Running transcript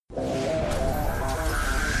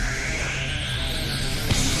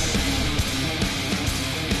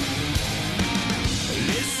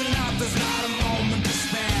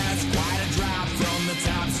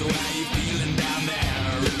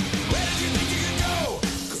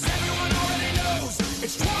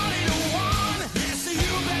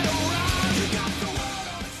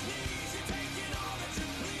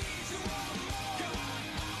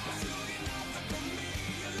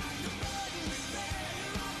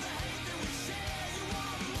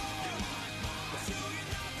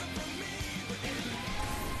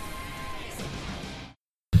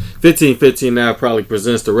1515 now proudly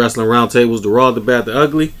presents the Wrestling Roundtables, the Raw, the Bad, the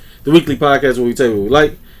Ugly, the weekly podcast where we tell you what we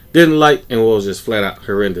like, didn't like, and what was just flat out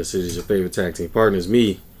horrendous. It is your favorite tag team partners,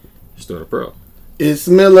 me, Sterldapearl.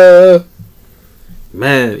 ItzMilla.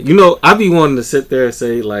 Man, you know, I be wanting to sit there and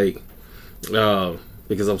say, like,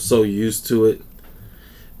 because I'm so used to it,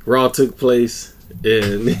 Raw took place,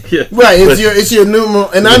 and yeah, right, it's your numeral,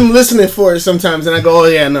 and I'm listening for it sometimes, and I go, oh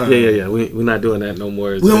yeah, no, yeah, we're not doing that no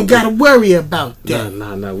more. We don't gotta worry about that.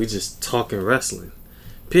 No, we just talking wrestling,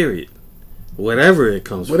 period. Whatever it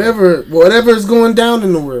comes from. Whatever is going down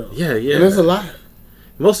in the world. Yeah. And there's a lot.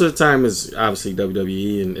 Most of the time it's obviously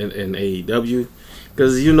WWE and AEW,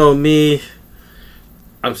 because you know me,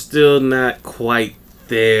 I'm still not quite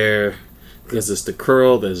there, because it's the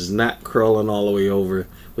curl that's not curling all the way over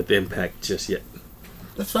with the Impact just yet.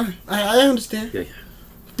 That's fine. I understand. Yeah.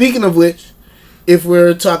 Speaking of which, if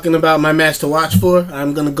we're talking about my match to watch for,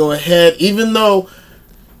 I'm going to go ahead, even though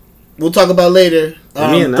we'll talk about later.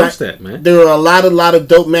 Let me announce that, man. There were a lot of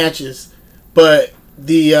dope matches, but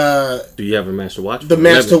the... Do you have a match to watch for? The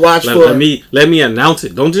match to watch for... Let me announce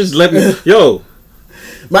it. Don't just let me... Yo.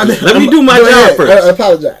 Let me do my job first. I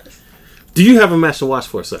apologize. Do you have a match to watch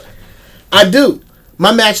for, sir? I do.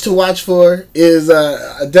 My match to watch for is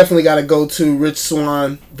I definitely got to go to Rich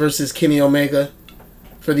Swann versus Kenny Omega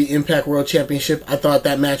for the Impact World Championship. I thought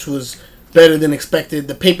that match was better than expected.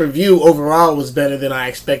 The pay-per-view overall was better than I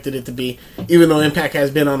expected it to be, even though Impact has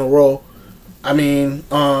been on a roll. I mean,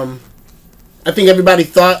 I think everybody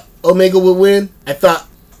thought Omega would win. I thought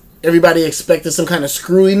everybody expected some kind of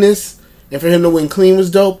screwiness, and for him to win clean was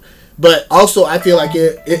dope. But also, I feel like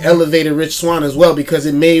it elevated Rich Swann as well, because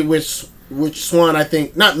it made Rich Swann, I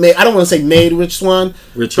think, not made, I don't want to say made Rich Swann,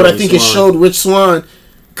 but I think it showed Rich Swann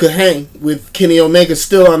could hang with Kenny Omega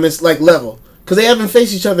still on this like level. Because they haven't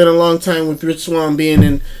faced each other in a long time, with Rich Swann being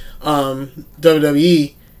in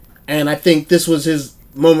WWE. And I think this was his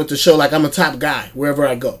moment to show, like, I'm a top guy wherever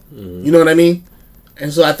I go. Mm-hmm. You know what I mean?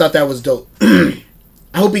 And so I thought that was dope. I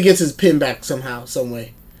hope he gets his pin back somehow, some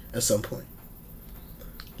way, at some point.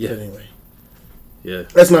 Yeah. But anyway. Yeah.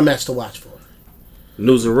 That's my match to watch for.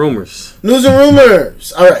 News and rumors.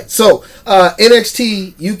 All right. So,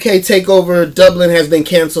 NXT UK TakeOver Dublin has been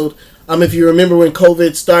canceled. If you remember when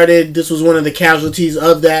COVID started, this was one of the casualties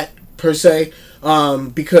of that, per se,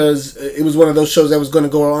 because it was one of those shows that was going to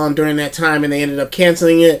go on during that time, and they ended up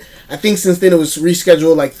canceling it. I think since then it was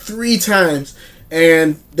rescheduled like 3 times,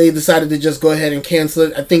 and they decided to just go ahead and cancel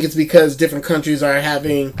it. I think it's because different countries are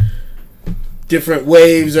having different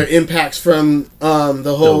waves or impacts from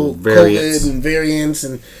the whole COVID and variants,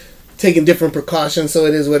 and taking different precautions, so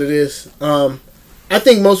it is what it is. I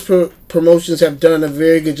think most promotions have done a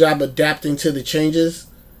very good job adapting to the changes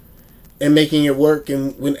and making it work,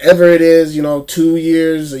 and whenever it is, 2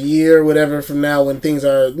 years, a year, whatever from now, when things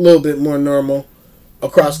are a little bit more normal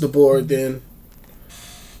across the board, then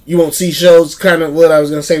you won't see shows. Kind of what I was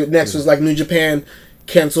going to say next was like New Japan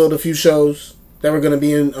canceled a few shows that were going to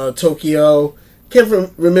be in Tokyo.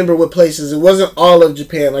 Can't remember what places. It wasn't all of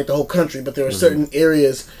Japan, like the whole country, but there were certain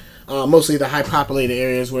areas, mostly the high populated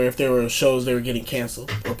areas, where if there were shows, they were getting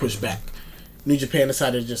canceled or pushed back. New Japan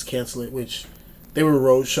decided to just cancel it, which they were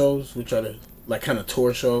road shows, which are the like kind of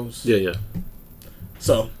tour shows. Yeah.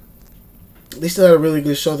 So they still had a really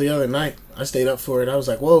good show the other night. I stayed up for it. I was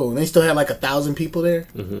like, whoa! And they still had like 1,000 people there.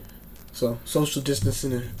 Mm-hmm. So social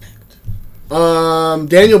distancing and impact.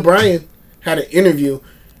 Daniel Bryan had an interview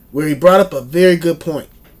where he brought up a very good point,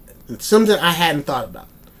 something I hadn't thought about.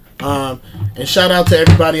 And shout out to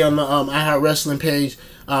everybody on the iHeart Wrestling page.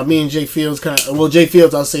 Me and Jay Fields Jay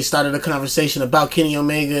Fields, I'll say, started a conversation about Kenny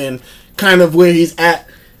Omega and kind of where he's at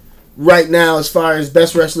right now as far as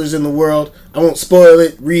best wrestlers in the world. I won't spoil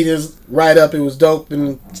it. Read his write-up. It was dope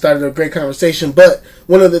and started a great conversation. But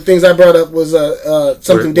one of the things I brought up was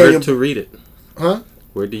something Daniel... Where to read it? Huh?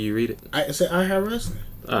 Where do you read it? I said iHeart Wrestling.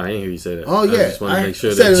 Oh, I didn't hear you say that. Oh, yeah. I just want to make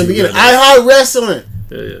sure said that in the you beginning. iHeart Wrestling.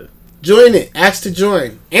 Yeah. Join it. Ask to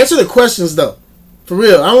join. Answer the questions, though. For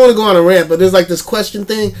real. I don't want to go on a rant, but there's like this question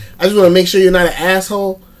thing. I just want to make sure you're not an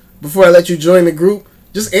asshole before I let you join the group.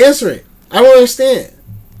 Just answer it. I don't understand.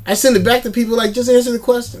 I send it back to people like, just answer the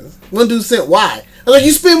questions. One dude said, why? I was like,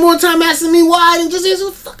 you spend more time asking me why than just answer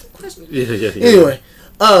the fucking question. Yeah. Anyway,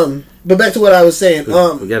 but back to what I was saying.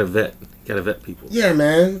 We got to vet. Got to vet people. Yeah,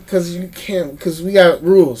 man, because you can't, because we got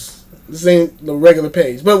rules. This ain't the regular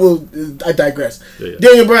page. But I digress. Yeah.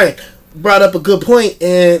 Daniel Bryan brought up a good point,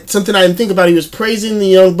 and something I didn't think about. He was praising the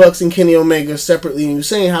Young Bucks and Kenny Omega separately, and he was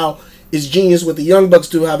saying how it's genius what the Young Bucks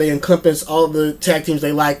do, how they encompass all the tag teams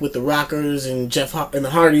they like with the Rockers and Jeff and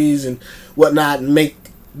the Hardys and whatnot, and make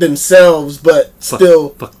themselves, but still.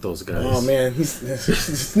 Fuck those guys. Oh man,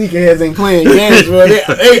 sneakerheads ain't playing games, bro.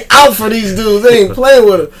 They out for these dudes. They ain't playing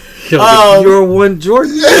with them. Yo, you're one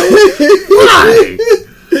Jordan. Why?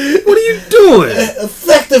 What are you doing?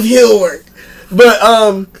 Effective heel work.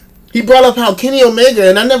 But he brought up how Kenny Omega,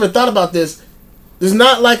 and I never thought about this. There's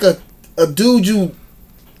not like a dude you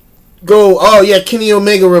go, oh yeah, Kenny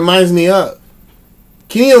Omega reminds me of.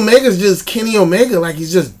 Kenny Omega's just Kenny Omega, like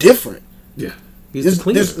he's just different. Yeah,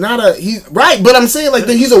 there's not he's right, but I'm saying like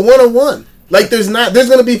he's a 101. Like there's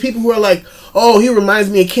gonna be people who are like, oh, he reminds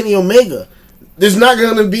me of Kenny Omega. There's not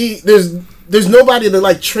gonna be there's nobody to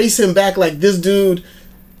like trace him back like this dude.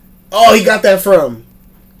 Oh, he got that from.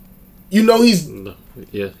 He's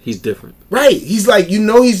different. Right. He's like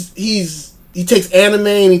he takes anime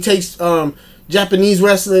and he takes Japanese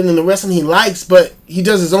wrestling and the wrestling he likes, but he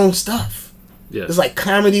does his own stuff. Yeah. It's like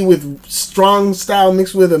comedy with strong style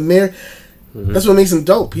mixed with a mirror. Mm-hmm. That's what makes him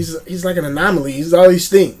dope. He's like an anomaly. He's all these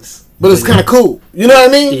things. But it's kind of cool. You know what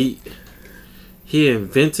I mean? He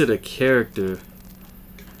invented a character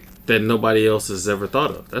that nobody else has ever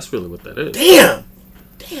thought of. That's really what that is.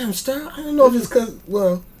 Damn, Star. I don't know if it's because,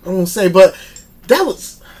 well, I won't say, but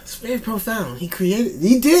it's very profound. He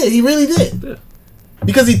really did. Yeah.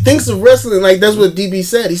 Because he thinks of wrestling, like that's what DB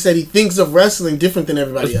said. He said he thinks of wrestling different than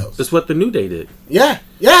everybody else. That's what the New Day did. Yeah.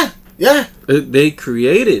 They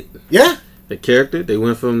created the character. They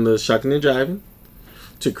went from the Shocking and Jiving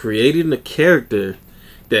to creating a character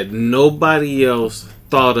that nobody else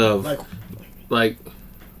thought of.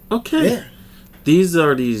 These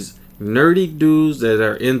are these nerdy dudes that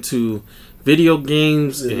are into video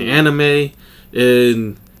games and anime,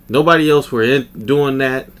 and nobody else were doing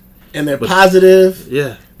that. And they're positive.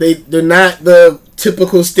 Yeah. They're not the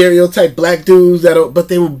typical stereotype black dudes but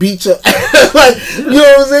they will beat you. You know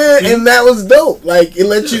what I'm saying? And that was dope. Like it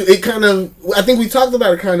let you. It kind of. I think we talked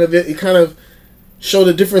about it. It kind of showed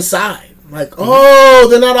a different side. Like, oh,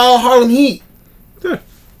 they're not all Harlem Heat. Yeah.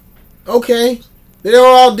 Okay, they don't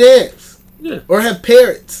all dance. Yeah. Or have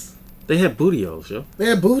parrots. They had bootios, yo. They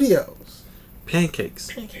had bootios.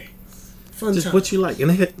 Pancakes. Fun just time. What you like. And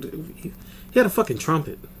he had a fucking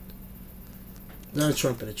trumpet. Not a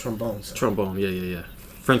trumpet, a trombone. So. Trombone, yeah.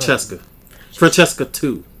 Francesca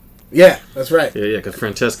 2. Yeah, that's right. Yeah, because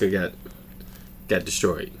Francesca got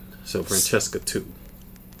destroyed. So Francesca 2.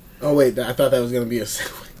 Oh wait, I thought that was gonna be a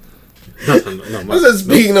segue. No.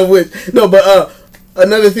 Speaking of which, but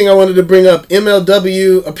another thing I wanted to bring up,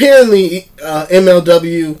 MLW. Apparently,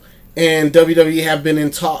 MLW and WWE have been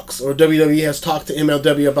in talks, or WWE has talked to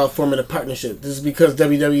MLW about forming a partnership. This is because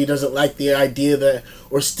WWE doesn't like the idea that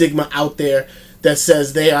or stigma out there that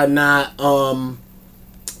says they are not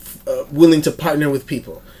willing to partner with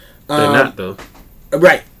people. They're not, though.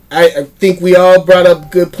 Right. I think we all brought up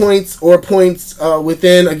good points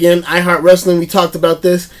within, again, iHeart Wrestling. We talked about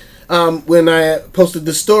this when I posted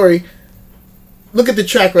the story. Look at the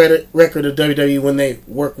track record of WWE when they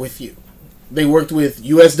work with you. They worked with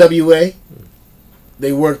USWA.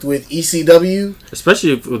 They worked with ECW.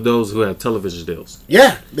 Especially for those who have television deals.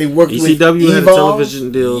 Yeah. They worked with ECW had a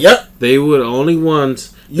television deal. Yep. They were the only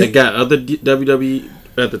ones that got other WWE,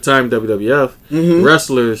 at the time WWF,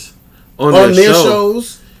 wrestlers on their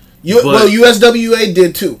shows. USWA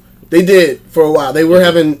did too. They did for a while. They were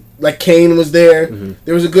having, like, Kane was there.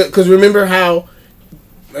 There was a good, because remember how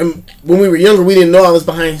when we were younger, we didn't know all this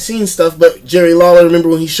behind the scenes stuff, but Jerry Lawler, remember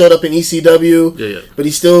when he showed up in ECW, but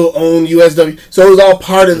he still owned USW, so it was all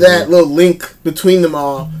part of that little link between them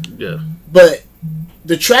all. Yeah. But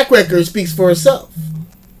the track record speaks for itself.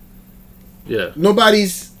 Yeah.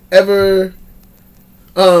 Nobody's ever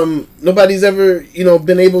been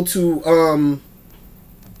able to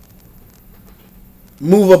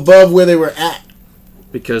move above where they were at.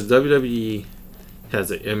 Because WWE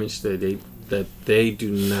has an image that they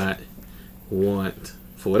do not want,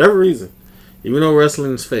 for whatever reason, even though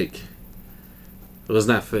wrestling is fake. Well, it's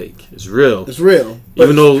not fake. It's real. It's real.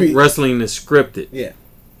 Even though wrestling is scripted. Yeah.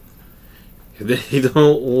 They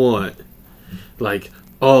don't want, like,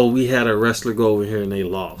 oh, we had a wrestler go over here and they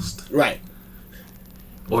lost. Right.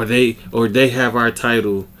 Or they have our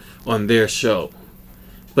title on their show.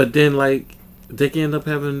 But then, like, you can end up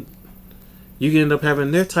having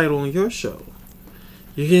their title on your show.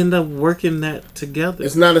 You can end up working that together.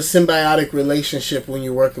 It's not a symbiotic relationship when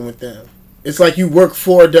you're working with them. It's like you work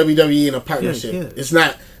for WWE in a partnership. Yeah. It's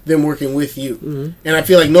not them working with you. Mm-hmm. And I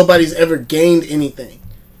feel like nobody's ever gained anything.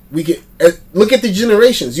 We could look at the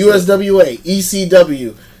generations: USWA,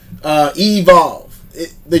 ECW, Evolve.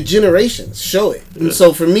 The generations show it. And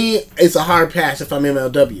so for me, it's a hard pass if I'm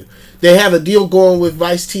MLW. They have a deal going with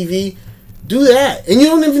Vice TV. do that. And you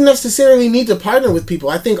don't even necessarily need to partner with people.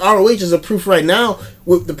 I think ROH is a proof right now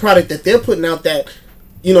with the product that they're putting out that,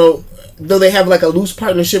 you know, though they have like a loose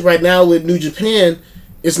partnership right now with New Japan,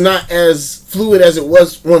 it's not as fluid as it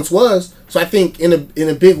once was. So I think in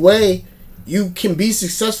a big way, you can be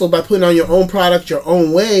successful by putting on your own product your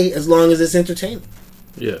own way as long as it's entertaining.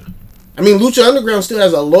 Yeah. I mean, Lucha Underground still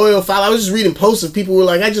has a loyal follow. I was just reading posts of people who were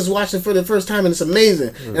like, I just watched it for the first time and it's amazing.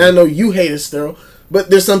 Mm-hmm. And I know you hate it, Sterl, but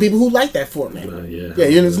there's some people who like that format. Yeah,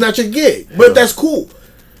 it's not your gig, but that's cool.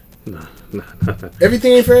 Nah.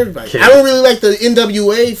 Everything ain't for everybody. I don't really like the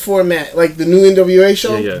NWA format, like the new NWA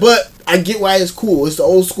show, but I get why it's cool. It's the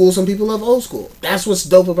old school. Some people love old school. That's what's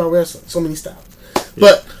dope about wrestling. So many styles.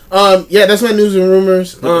 But, that's my news and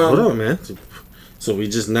rumors. Hold on, man. So we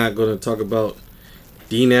just not going to talk about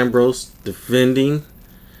Dean Ambrose defending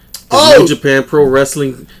the New Japan Pro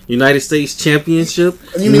Wrestling United States Championship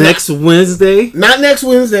next Wednesday? Not next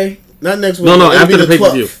Wednesday. No, after the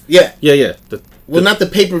pay-per-view. Yeah. Well, not the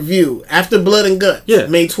pay-per-view. After Blood and Guts. Yeah.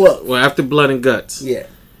 May 12th. Well, after Blood and Guts. Yeah.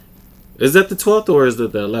 Is that the 12th or is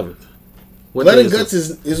it the 11th? Blood and Guts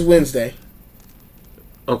is Wednesday.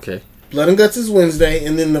 Okay. Blood and Guts is Wednesday,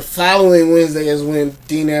 and then the following Wednesday is when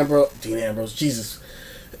Dean Ambrose, Jesus.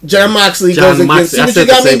 John Moxley goes against... See what you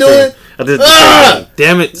got me doing? I did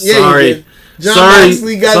damn it. Sorry.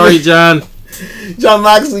 Sorry, John. John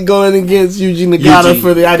Moxley going against Yuji Nagata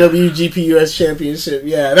for the IWGP US Championship.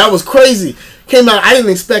 Yeah, that was crazy. Came out, I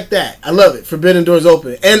didn't expect that. I love it. Forbidden Doors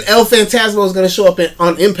Open. And El Phantasmo is going to show up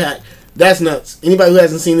on Impact. That's nuts. Anybody who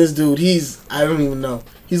hasn't seen this dude, I don't even know.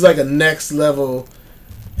 He's like a next level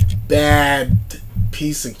bad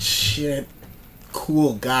piece of shit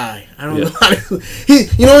cool guy. I don't know how to...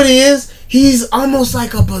 you know what he is? He's almost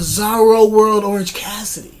like a Bizarro World Orange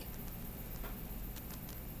Cassidy.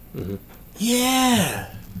 Mm-hmm.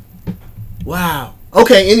 Yeah. Wow.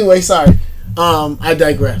 Okay, anyway, sorry. I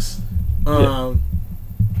digress.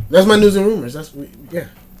 That's my news and rumors.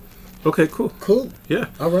 Okay, cool. Yeah.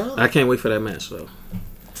 All right. I can't wait for that match, though.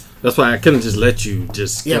 That's why I couldn't just let you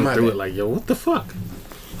just get through it like, yo, what the fuck?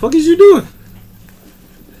 The fuck is you doing?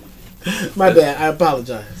 My bad. I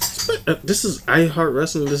apologize. This is iHeart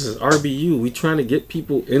Wrestling. This is RBU. We trying to get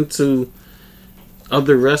people into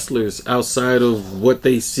other wrestlers outside of what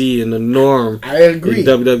they see in the norm. I agree. In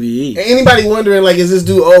WWE. Anybody wondering, like, is this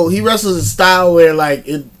dude? He wrestles a style where, like,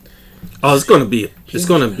 it. Oh, it's gonna be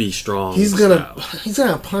strong. He's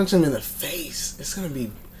gonna punch him in the face. It's gonna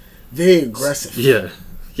be very aggressive. Yeah.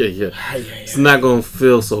 It's not gonna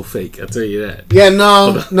feel so fake. I'll tell you that. Yeah,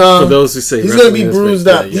 no. For those who say he's gonna be bruised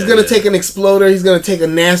up. He's gonna take an exploder. He's gonna take a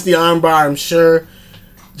nasty armbar. I'm sure.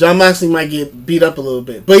 John Moxley might get beat up a little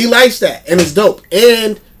bit, but he likes that, and it's dope.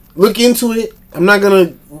 And look into it. I'm not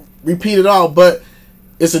gonna repeat it all, but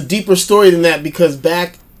it's a deeper story than that because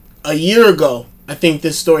back a year ago, I think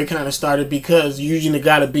this story kind of started because Yuji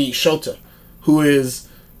Nagata beat Shota, who is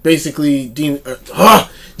basically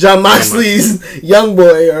John Moxley's young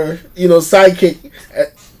boy or sidekick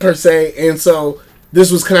per se, and so this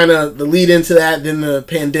was kind of the lead into that. Then the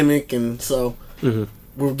pandemic, and so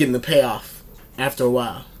we're getting the payoff after a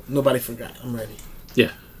while. Nobody forgot. I'm ready.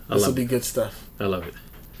 Yeah, this will be good stuff. I love it.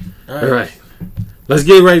 All right, let's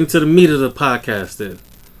get right into the meat of the podcast then.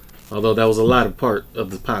 Although that was a lot of part of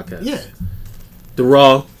the podcast. Yeah, the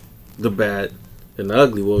Raw, the bad, and the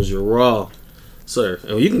ugly was your Raw. Sir,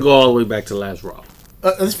 and you can go all the way back to last Raw.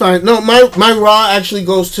 That's fine. No, my Raw actually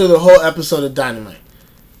goes to the whole episode of Dynamite.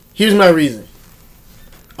 Here's my reason.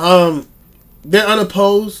 They're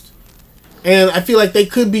unopposed, and I feel like they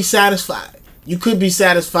could be satisfied. You could be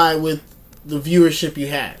satisfied with the viewership you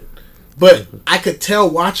had. But I could tell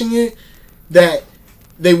watching it that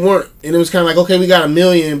they weren't. And it was kind of like, okay, we got 1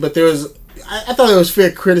 million, but there was... I thought there was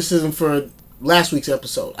fair criticism for last week's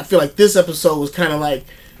episode. I feel like this episode was kind of like...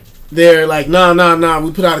 They're like, nah,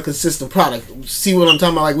 we put out a consistent product. See what I'm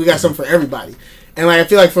talking about? Like, we got something for everybody. And like, I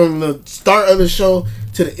feel like from the start of the show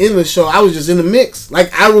to the end of the show, I was just in the mix.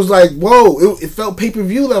 Like, I was like, whoa, it felt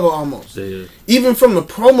pay-per-view level almost. Yeah. Even from the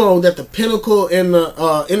promo that the Pinnacle and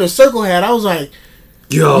the Inner Circle had, I was like,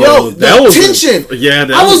 yo, that was tension.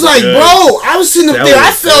 I was like, good. Bro, I was sitting up there,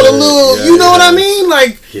 I felt a little, you know what I mean?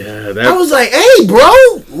 Like, I was like, hey, bro,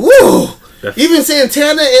 whoa. Even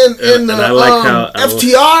Santana and I like how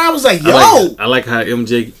FTR, I was like, yo. I like how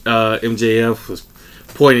MJF was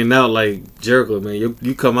pointing out, like, Jericho, man,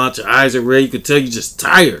 you come out, your eyes are red, you could tell you're just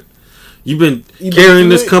tired. You've been carrying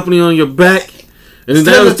this company on your back. And then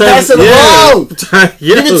that was pass it along.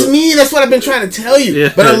 Give it to me. That's what I've been trying to tell you.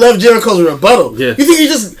 Yeah. But I love Jericho's rebuttal. Yeah. You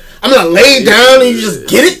think I'm gonna lay down and you just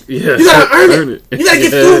get it? Yeah. You gotta earn it. You gotta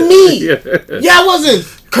get through me. Yeah, I wasn't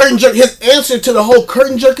curtain jerk. His answer to the whole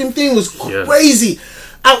curtain jerking thing was crazy.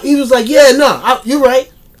 He was like, "Yeah, no, you're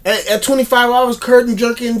right. At 25, I was curtain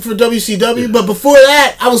jerking for WCW, but before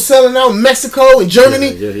that, I was selling out in Mexico and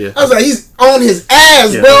Germany. I was like, he's on his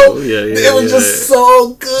ass, bro. It was just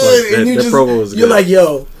so good, and you're like,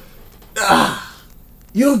 yo,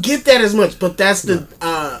 you don't get that as much, but that's the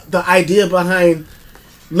idea behind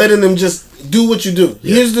letting them just do what you do.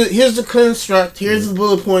 Here's the construct. Here's the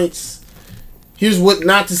bullet points. Here's what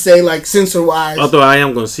not to say, like censor wise. Although I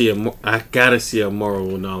am gonna see I gotta see a Mauro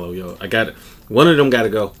Ronaldo, yo. One of them gotta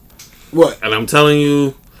go. What? And I'm telling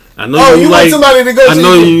you, I know you like want somebody to go. I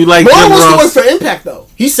know you like. Mauro wants to work for Impact, though.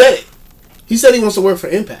 He said it. He said he wants to work for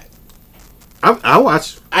Impact. I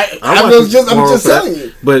watch. I'm just telling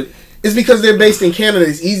you. But it's because they're based in Canada.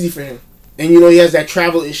 It's easy for him, and he has that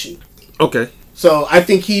travel issue. Okay. So I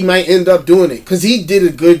think he might end up doing it because he did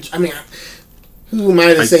a good. I mean, who am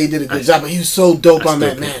I to say he did a good job? But he was so dope on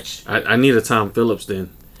that match. I need a Tom Phillips then.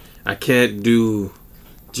 I can't do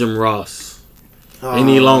Jim Ross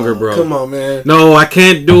any longer, bro. Come on, man. No, I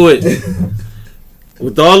can't do it.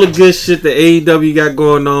 With all the good shit that AEW got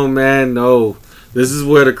going on, man, no. This is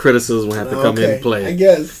where the criticism will have to come into play. I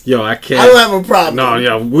guess. Yo, I can't. I don't have a problem. No,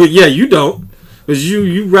 yeah, you don't. Because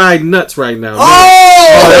you ride nuts right now.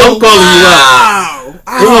 I'm calling you out.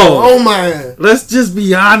 Oh, man. Let's just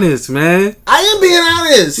be honest, man. I am being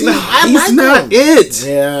honest. He's not it.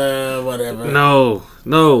 Yeah, whatever. No.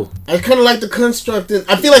 I kind of like the construct.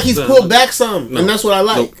 I feel like he's pulled back some, and that's what I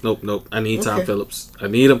like. Nope. I need Tom Phillips. I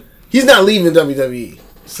need him. He's not leaving WWE,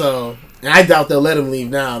 so I doubt they'll let him leave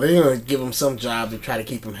now. They're gonna give him some job to try to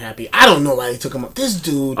keep him happy. I don't know why they took him up. This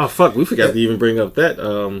dude. Oh fuck, we forgot to even bring up that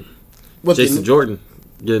Jason Jordan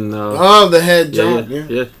getting the head job.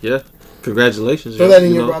 Yeah. Congratulations. So that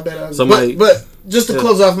in your Raw bet. Somebody, but just to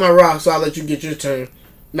close off my Raw, so I'll let you get your turn.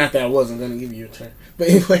 Not that I wasn't gonna give you your turn, but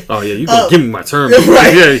anyway. Oh yeah, you gonna give me my turn,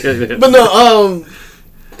 right? Yeah. But no,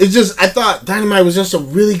 it's just I thought Dynamite was just a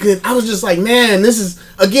really good. I was just like, man, this is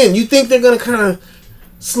again. You think they're gonna kind of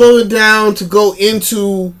slow it down to go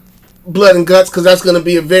into Blood and Guts because that's gonna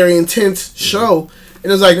be a very intense show.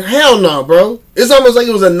 And it's like, hell no, bro. It's almost like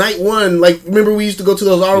it was a night one. Like, remember we used to go to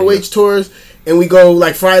those ROH tours and we go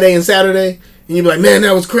like Friday and Saturday, and you'd be like, man,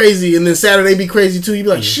 that was crazy. And then Saturday be crazy too. You'd be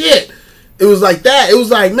like, shit. It was like that. It was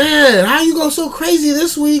like, man, how you go so crazy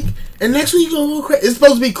this week and next week you go crazy? It's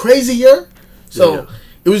supposed to be crazier. So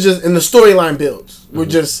it was just, and the storyline builds were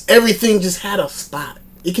just, everything just had a spot.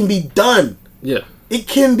 It can be done. Yeah. It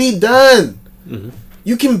can be done. Mm-hmm.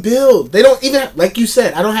 You can build. They don't even, like you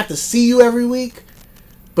said, I don't have to see you every week.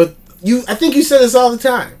 But I think you say this all the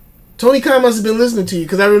time. Tony Khan must have been listening to you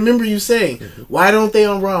because I remember you saying, why don't they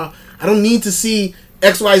on Raw? I don't need to see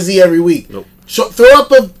XYZ every week. Nope. Throw up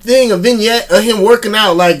a vignette of him working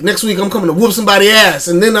out like next week I'm coming to whoop somebody's ass.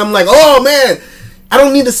 And then I'm like, oh man, I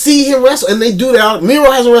don't need to see him wrestle. And they do that. Miro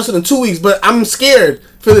hasn't wrestled in 2 weeks, but I'm scared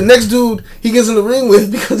for the next dude he gets in the ring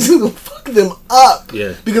with because he's going to fuck them up.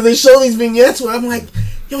 Yeah. Because they show these vignettes where I'm like,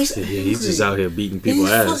 yo, he's just out here beating people's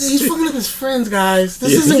ass. He's fucking up his friends, guys.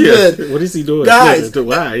 This isn't good. What is he doing? Guys,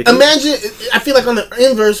 why? Imagine, I feel like on the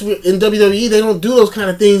inverse in WWE, they don't do those kind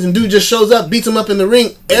of things, and dude just shows up, beats him up in the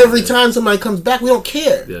ring every time somebody comes back. We don't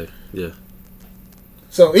care. Yeah.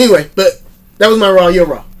 So, anyway, but that was my Raw, your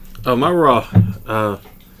Raw. My Raw,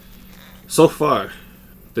 so far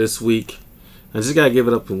this week, I just got to give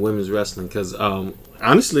it up in women's wrestling because,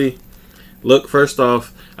 honestly, look, first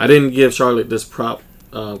off, I didn't give Charlotte this prop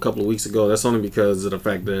a couple of weeks ago. That's only because of the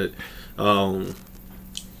fact that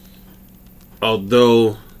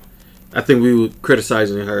although I think we were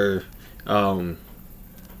criticizing her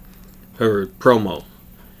promo,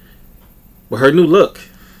 but her new look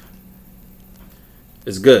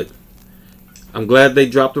is good. I'm glad they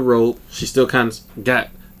dropped the robe. She still kind of got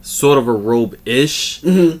sort of a robe-ish,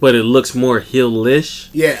 but it looks more heel-ish.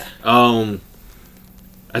 Yeah. I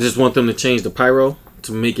just want them to change the pyro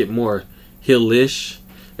to make it more heel-ish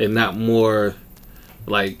and not more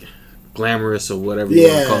like glamorous or whatever you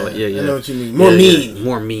want to call it. Yeah. I know what you mean. More mean.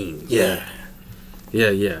 More mean. Yeah.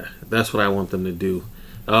 That's what I want them to do.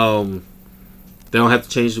 They don't have to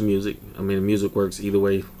change the music. I mean, the music works either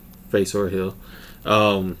way, face or heel.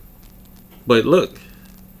 But look,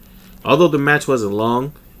 although the match wasn't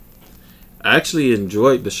long, I actually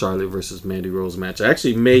enjoyed the Charlotte versus Mandy Rose match. It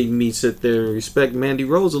actually made me sit there and respect Mandy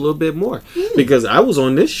Rose a little bit more. Because I was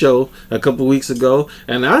on this show a couple weeks ago,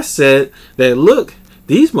 and I said that, look,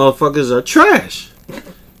 these motherfuckers are trash.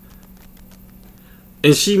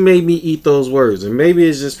 And she made me eat those words. And maybe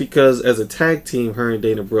it's just because as a tag team, her and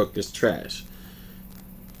Dana Brooke is trash.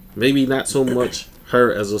 Maybe not so much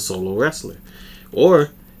her as a solo wrestler. Or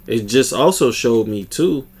it just also showed me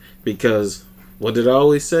too, because what did I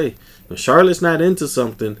always say? When Charlotte's not into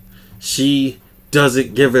something, she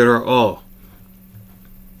doesn't give it her all.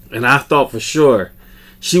 And I thought for sure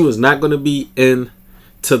she was not going to be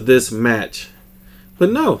into this match.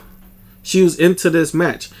 But no, she was into this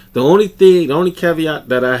match. The only caveat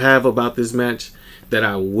that I have about this match that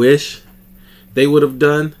I wish they would have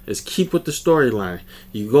done is keep with the storyline.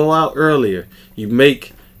 You go out earlier, you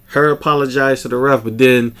make her apologize to the ref, but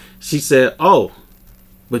then she said, "Oh,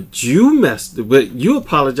 but you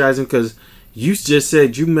apologizing because you just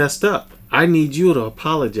said you messed up. I need you to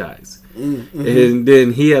apologize." Mm-hmm. And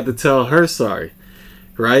then he had to tell her sorry,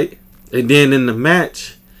 right? And then in the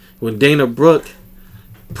match, when Dana Brooke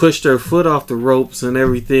pushed her foot off the ropes and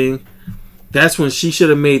everything, that's when she should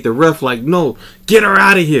have made the ref like, "No, get her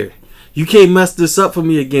out of here. You can't mess this up for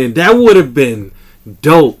me again." That would have been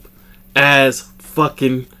dope as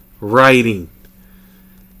fucking writing.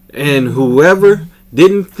 And whoever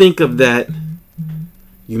didn't think of that,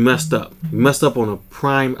 you messed up. You messed up on a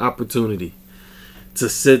prime opportunity to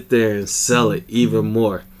sit there and sell it even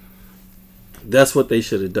more. That's what they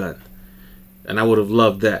should have done. And I would have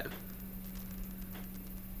loved that.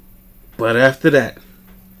 But after that,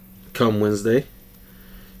 come Wednesday,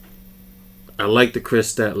 I like the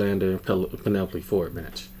Chris Statlander and Penelope Ford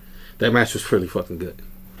match. That match was pretty fucking good.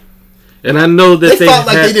 And I know that they felt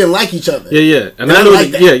like they didn't like each other. Yeah. And I know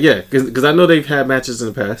like that. Yeah. Because I know they've had matches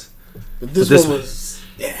in the past. But this one was...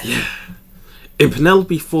 Yeah. And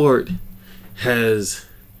Penelope Ford has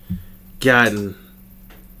gotten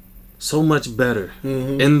so much better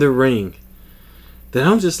in the ring that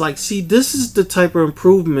I'm just like, see, this is the type of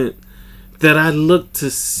improvement that I look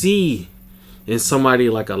to see in somebody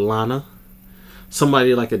like a Lana,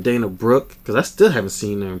 somebody like a Dana Brooke, because I still haven't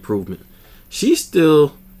seen their improvement. She's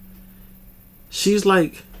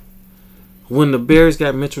like when the Bears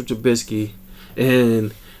got Mitchell Trubisky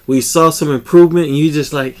and we saw some improvement and you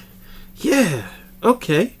just like, yeah,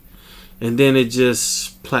 okay. And then it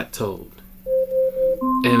just plateaued.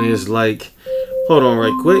 And it's like, hold on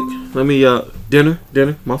right quick. Let me, dinner,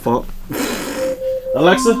 my fault.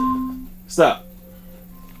 Alexa, stop.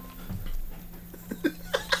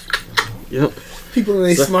 Yep. People in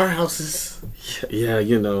their smart houses. Yeah,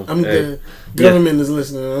 you know. The government is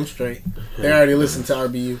listening. I'm straight. They already listened to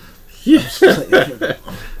RBU. Yeah.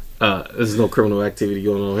 There's no criminal activity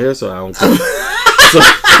going on here, so I don't care.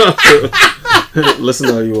 Listen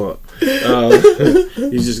all you want.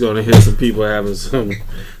 You're just gonna hear some people having some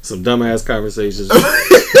dumbass conversations.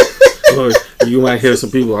 Or you might hear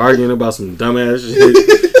some people arguing about some dumbass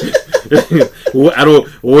shit.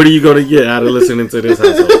 What are you gonna get out of listening to this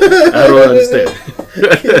household? I don't understand.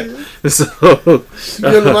 So you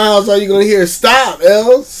go to my house, all you gonna hear is "Stop,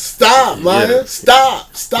 El, stop, Maya, stop."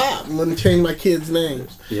 I'm gonna change my kids'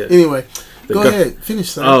 names. Yeah. Anyway, go ahead, finish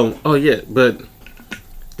something. Oh yeah, but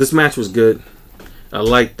this match was good. I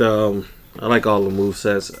like all the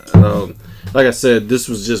movesets. Like I said, this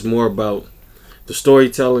was just more about the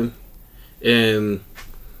storytelling and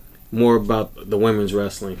more about the women's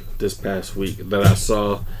wrestling this past week that I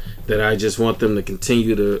saw, that I just want them to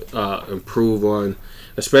continue to improve on,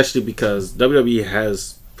 especially because WWE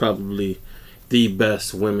has probably the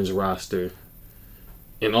best women's roster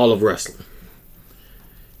in all of wrestling.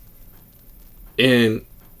 And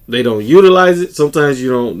they don't utilize it. Sometimes you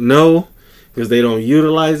don't know because they don't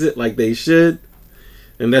utilize it like they should.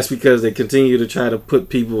 And that's because they continue to try to put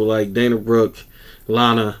people like Dana Brooke,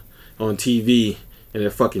 Lana on TV, and they're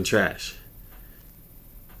fucking trash.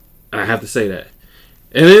 I have to say that.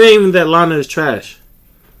 And it ain't even that Lana is trash.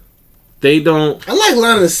 They don't... I like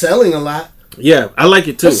Lana selling a lot. Yeah, I like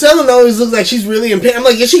it too. Her selling always looks like she's really in pain. I'm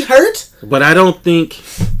like, is she hurt? But I don't think...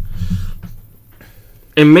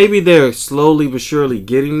 And maybe they're slowly but surely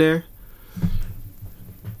getting there.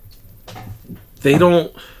 They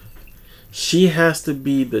don't... She has to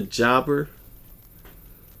be the jobber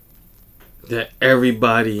that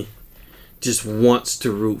everybody just wants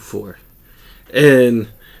to root for. And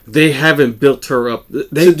they haven't built her up.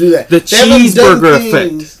 They do that. The cheeseburger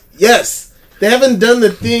effect. Yes. They haven't done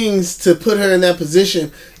the things to put her in that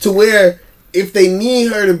position to where if they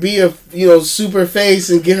need her to be a super face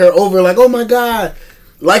and get her over like, oh my God,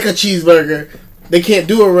 like a cheeseburger, they can't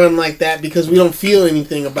do a run like that because we don't feel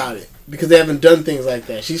anything about it. Because they haven't done things like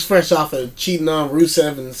that. She's fresh off of cheating on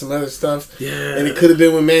Rusev and some other stuff. Yeah. And it could have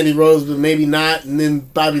been with Mandy Rose, but maybe not. And then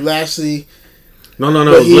Bobby Lashley. No. It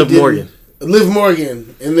was Liv Morgan. Liv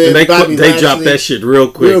Morgan. And then they Bobby Lashley. They dropped that shit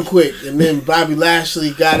real quick. And then Bobby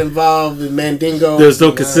Lashley got involved in Mandingo. There's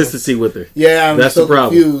no consistency with her. Yeah, That's so the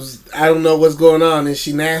problem. Confused. I don't know what's going on. Is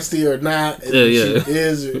she nasty or not? Yeah. She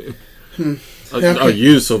is.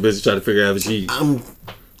 You so busy trying to figure out if she... I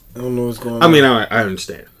don't know what's going on. I mean, I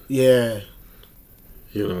understand. Yeah.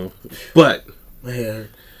 You know, but... My hair.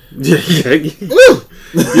 Yeah.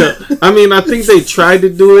 I mean, I think they tried to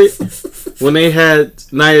do it when they had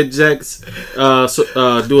Nia Jax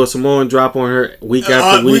do a Samoan drop on her week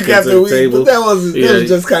after week at the table. But that was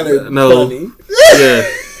just kind of funny.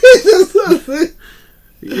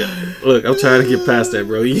 Yeah. Look, I'm trying to get past that,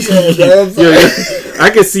 bro. Yeah, I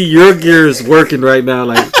can see your gears working right now.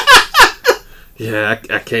 Like, I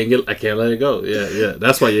can't let it go. Yeah.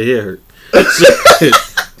 That's why your hair hurt.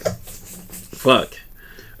 Fuck.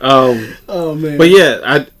 Oh man. But yeah,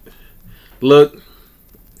 I look,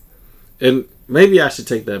 and maybe I should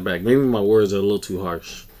take that back. Maybe my words are a little too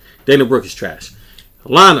harsh. Dana Brooke is trash.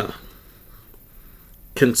 Lana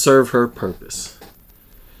can serve her purpose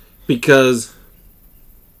because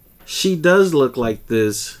she does look like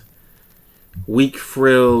this weak,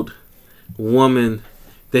 frailed woman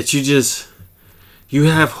that you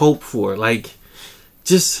have hope for. Like,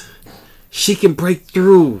 just she can break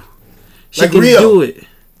through. She like can Rio. Do it.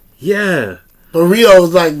 Yeah. But Rio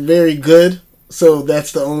was like very good, so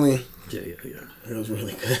that's the only... Yeah. It was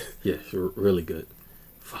really good. Yeah, really good.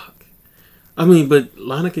 Fuck. I mean, but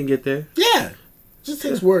Lana can get there. Yeah. It just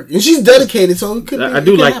takes work. And she's dedicated, so it could be... I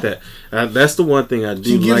do like that. That's the one thing I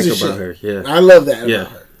do like about her. Yeah. I love that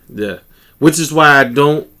about her. Yeah. Which is why I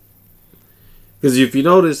don't... Because if you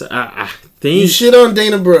notice, I think... You shit on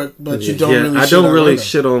Dana Brooke, but you don't really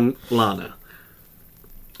shit on Lana.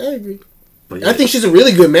 I agree. Yeah. I think she's a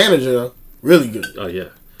really good manager, though. Really good. Oh, yeah.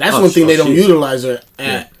 That's one thing they don't utilize her at.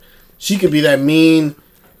 Yeah. She could be that mean,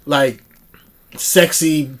 like,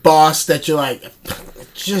 sexy boss that you're like,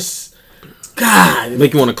 just, God.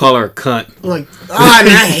 Make you want to call her a cunt. I'm like,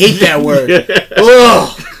 I hate that word.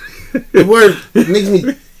 Ugh. The word makes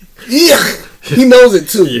me, he knows it,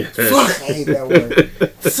 too. Yeah. Fuck, I hate that word.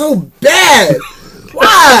 It's so bad.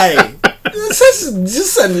 Why? It's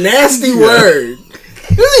just a nasty word.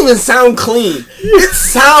 It doesn't even sound clean. It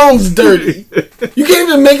sounds dirty. You can't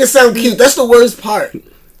even make it sound cute. That's the worst part.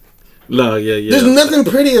 No, yeah. There's nothing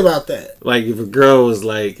pretty about that. Like, if a girl was,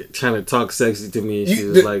 like, trying to talk sexy to me, and she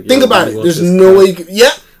was like... Think about it. There's no way you can...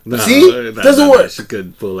 Yep. No, see? It doesn't work. She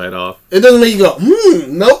couldn't pull that off. It doesn't make you go,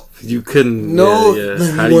 nope. You couldn't... No. Yeah.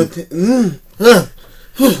 How do you...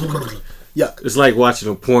 Yeah. It's like watching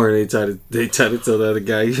a porn. They try to tell the other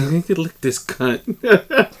guy, you can lick this cunt.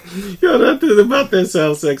 Yo, nothing about that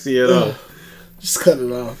sounds sexy at all. Just cut it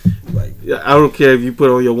off. Like, I don't care if you put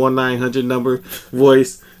on your 1-900 number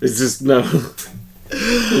voice. It's just no. Do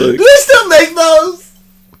they still make those?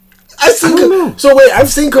 I don't know. So wait, I've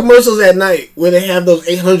seen commercials at night where they have those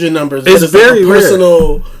 800 numbers. It's very like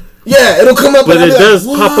personal. Rare. Yeah, it'll come up, but it does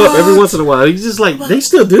pop up every once in a while. You just like they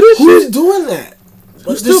still do this. Who's shit? Doing that?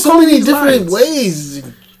 There's so many different ways,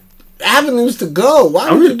 avenues to go.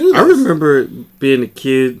 Why would you do this? I remember being a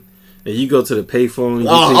kid and you go to the payphone.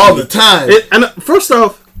 All the time. And first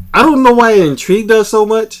off, I don't know why it intrigued us so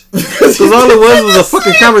much. Because all it was a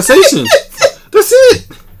fucking conversation. That's it.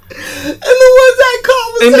 And the ones I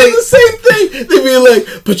called was saying the same thing. They be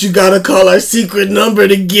like, but you gotta call our secret number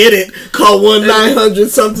to get it. Call 1-900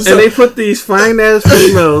 something. And they put these fine ass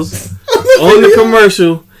females on the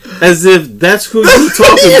commercial. As if that's who you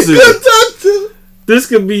talking to. This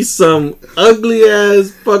could be some ugly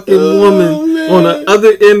ass fucking woman on the other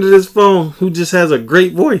end of this phone who just has a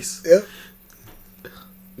great voice. Yep.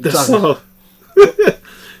 That's all.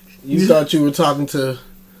 You thought you were talking to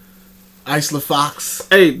Isla Fox.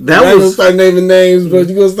 Hey, that was... I'm was... gonna start naming names, but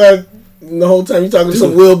you're gonna start... The whole time you're talking to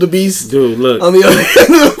some wildebeest. Dude, look. On the other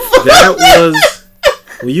end of the phone. That was...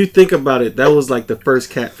 When you think about it, that was like the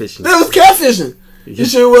first catfishing. That was catfishing. It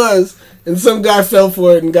sure was. And some guy fell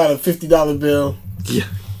for it and got a $50 bill. Yeah.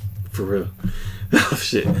 For real. Oh,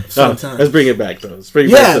 shit. Sometimes. Let's bring it back, though. Let's bring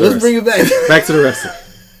it back. Back to the wrestling.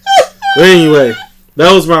 But anyway,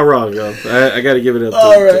 that was my wrong, yo. I got to give it up.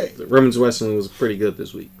 All right. Women's wrestling was pretty good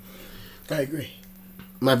this week. I agree.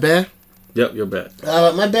 My bad? Yep, you're bad.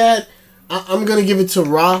 My bad. I'm going to give it to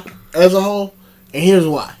Raw as a whole. And here's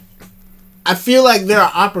why. I feel like there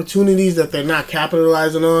are opportunities that they're not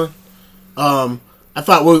capitalizing on. I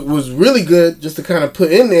thought what was really good, just to kind of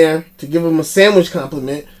put in there, to give him a sandwich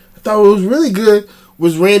compliment, I thought what was really good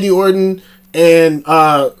was Randy Orton and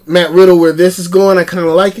Matt Riddle, where this is going. I kind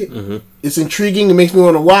of like it. Mm-hmm. It's intriguing. It makes me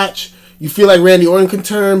want to watch. You feel like Randy Orton can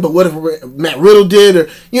turn, but what if Matt Riddle did? Or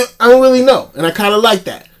I don't really know. And I kind of like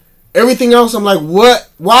that. Everything else, I'm like, what?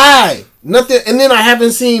 Why? Nothing. And then I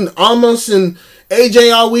haven't seen Almas and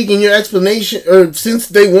AJ all week, and your explanation, or since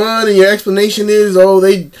they won, and your explanation is,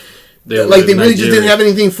 they really just didn't have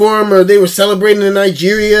anything for him, or they were celebrating in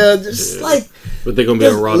Nigeria. Just like, But they're gonna be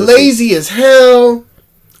on Raw. Lazy as hell.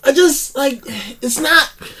 I just like it's not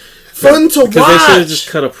fun to watch. Because they should have just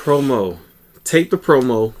cut a promo. Tape the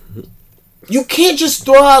promo. You can't just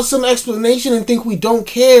throw out some explanation and think we don't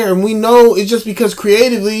care, and we know it's just because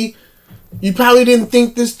creatively you probably didn't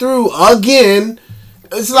think this through again.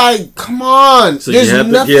 It's like, come on. So there's you have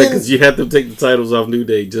nothing. because you have to take the titles off New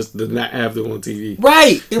Day just to not have them on TV.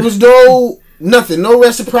 Right. There was nothing. No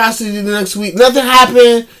reciprocity the next week. Nothing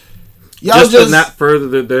happened. Y'all just to not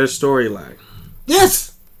further their storyline. Yes.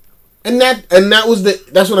 And that was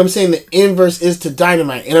that's what I'm saying. The inverse is to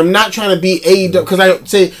Dynamite, and I'm not trying to be AEW because I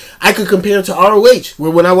say I could compare it to ROH, where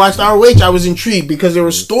when I watched ROH, I was intrigued because there were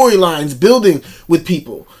storylines building with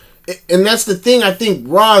people, and that's the thing I think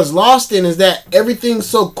Raw is lost in is that everything's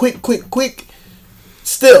so quick.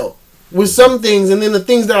 Still, with some things, and then the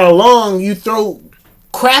things that are long, you throw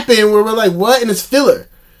crap in where we're like, what, and it's filler,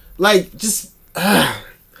 like just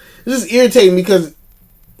it's just irritating because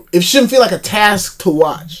it shouldn't feel like a task to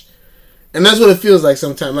watch. And that's what it feels like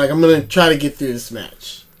sometimes. Like, I'm going to try to get through this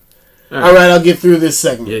match. All right, I'll get through this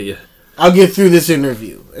segment. Yeah. I'll get through this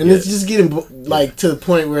interview. And it's just getting, like, to the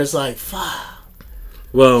point where it's like, fuck.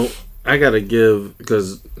 Well, I got to give,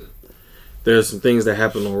 because there's some things that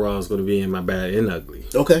happen on Raw is going to be in my bad and ugly.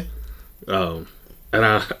 Okay. And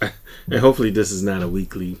hopefully this is not a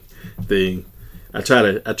weekly thing. I try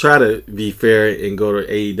to be fair and go to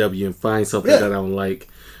AEW and find something that I don't like.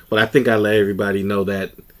 But I think I let everybody know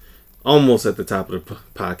that almost at the top of the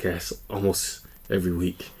podcast, almost every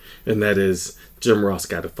week. And that is, Jim Ross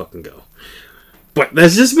got to fucking go. But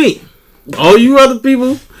that's just me. All you other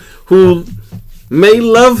people who may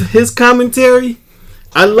love his commentary,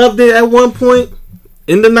 I loved it at one point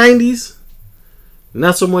in the 90s.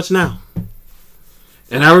 Not so much now.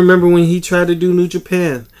 And I remember when he tried to do New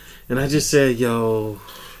Japan. And I just said, yo,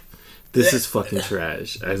 this is fucking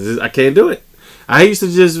trash. I can't do it. I used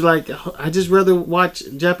to just I just rather watch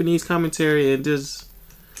Japanese commentary and just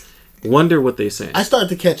wonder what they're saying. I started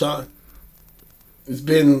to catch on. It's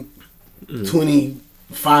been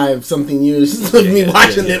 25 something years of me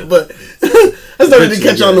watching it, but I started to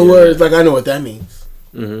catch on the words. Like, I know what that means.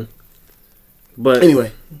 Mm-hmm. But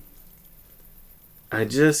anyway, I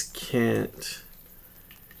just can't,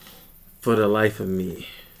 for the life of me,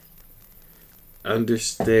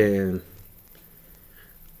 understand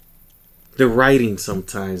the writing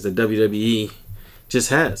sometimes that WWE just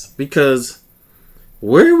has. Because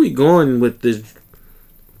where are we going with this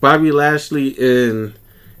Bobby Lashley and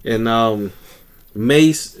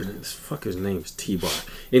Mace, fuck, his name is T-Bar,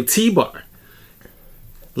 and T-Bar,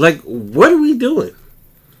 like, what are we doing?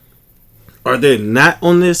 Are they not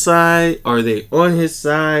on this side? Are they on his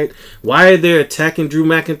side? Why are they attacking Drew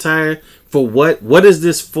McIntyre? For what? What is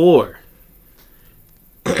this for?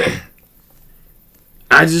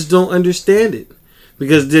 I just don't understand it.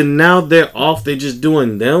 Because then now they're off. They're just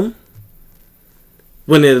doing them.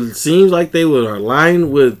 When it seems like they were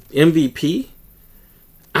aligned with MVP.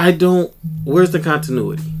 Where's the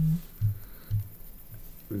continuity?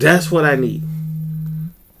 That's what I need.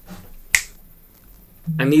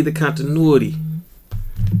 I need the continuity.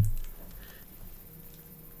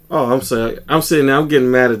 Oh, I'm sorry. I'm sitting there. I'm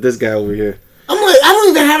getting mad at this guy over here. I'm like, I don't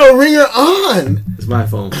even have a ringer on. It's my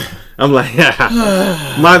phone. I'm like,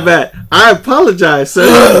 my bad. I apologize,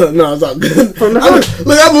 sir. No, it's all good.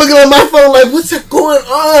 I'm looking at my phone like, what's that going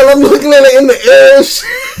on? I'm looking at it in the air.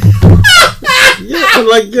 Yeah, I'm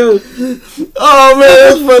like, yo. Oh, man,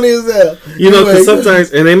 that's funny as hell. You know, because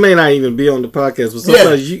sometimes, and they may not even be on the podcast, but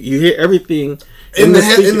sometimes you hear everything in the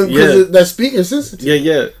speaker. That speaker sensitive.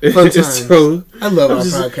 Yeah. So, I love our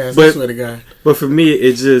podcast, I swear to God. But for me,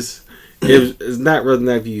 it's not whether or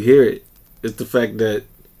not you hear it. It's the fact that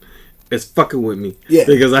it's fucking with me. Yeah.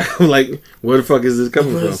 Because I'm like, where the fuck is this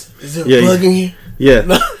coming from? Is there a plug in here?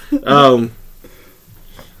 Yeah.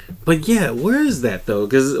 But yeah, where is that though?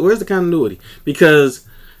 Because where's the continuity? Because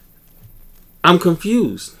I'm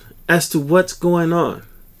confused as to what's going on.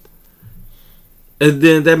 And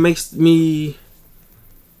then that makes me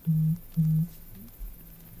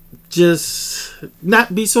just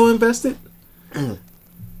not be so invested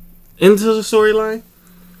into the storyline.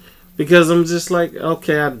 Because I'm just like,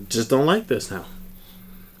 okay, I just don't like this now.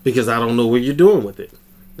 Because I don't know what you're doing with it.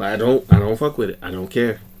 I don't fuck with it. I don't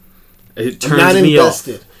care. It turns me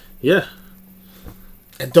invested. Off. Yeah.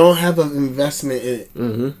 I don't have an investment in it.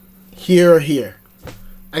 Mm-hmm. Here or here.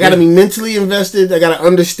 I gotta be mentally invested. I gotta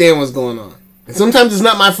understand what's going on. And sometimes it's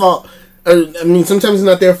not my fault. Sometimes it's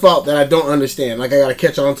not their fault that I don't understand. Like, I gotta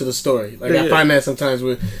catch on to the story. Like, I find that sometimes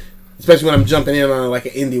especially when I'm jumping in on like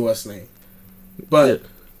an indie Western. But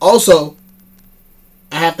also,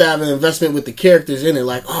 I have to have an investment with the characters in it.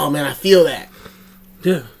 Like, oh man, I feel that.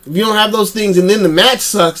 Yeah. If you don't have those things and then the match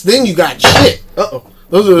sucks, then you got shit.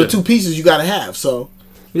 Those are the two pieces you got to have. So,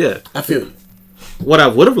 yeah. I feel you. What I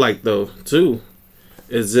would have liked, though, too,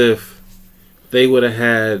 is if they would have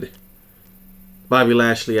had Bobby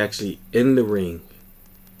Lashley actually in the ring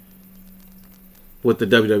with the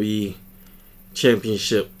WWE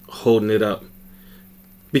Championship holding it up.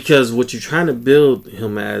 Because what you're trying to build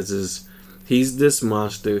him as is he's this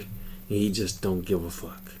monster and he just don't give a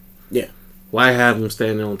fuck. Yeah. Why have him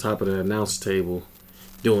standing on top of the announce table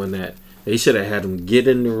doing that? They should have had him get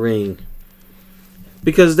in the ring.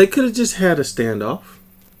 Because they could have just had a standoff.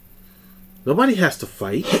 Nobody has to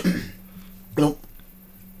fight. Nope.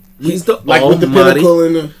 He's the like almighty, with the pinnacle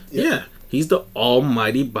and the... Yeah. He's the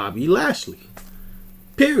almighty Bobby Lashley.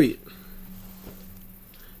 Period.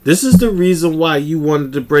 This is the reason why you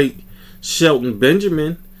wanted to break Shelton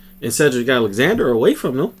Benjamin and Cedric Alexander away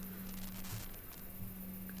from them.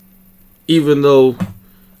 Even though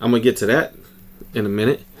I'm gonna get to that in a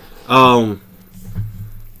minute.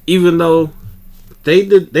 Even though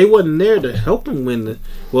they wasn't there to help him win the,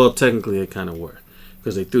 well, technically they kind of were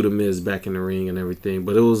because they threw the Miz back in the ring and everything,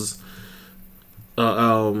 but it was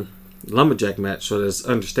a lumberjack match, so that's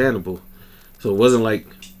understandable. So it wasn't like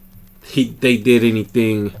they did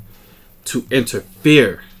anything to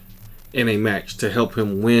interfere in a match to help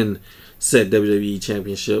him win said WWE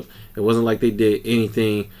Championship. It wasn't like they did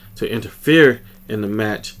anything to interfere in the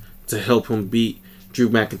match to help him beat Drew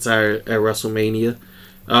McIntyre at WrestleMania.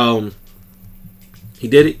 He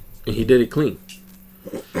did it, and he did it clean.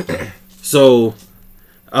 So,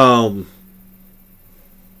 him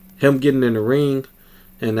getting in the ring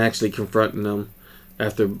and actually confronting them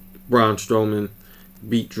after Braun Strowman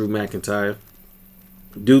beat Drew McIntyre,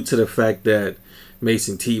 due to the fact that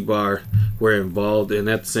Mason T-Bar were involved, and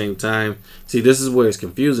at the same time, see, this is where it's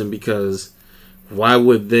confusing because why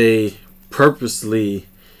would they purposely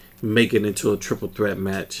make it into a triple threat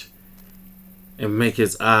match and make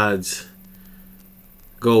his odds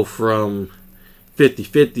go from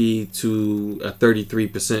 50-50 to a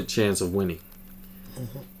 33% chance of winning?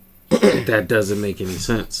 That doesn't make any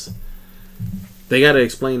sense. They got to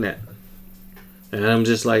explain that. And I'm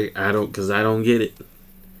just like, I don't get it.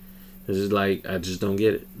 It's just like, I just don't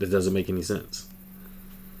get it. That doesn't make any sense.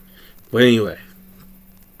 But anyway,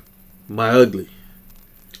 my ugly.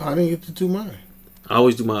 I didn't get to do mine. I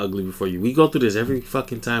always do my ugly before you. We go through this every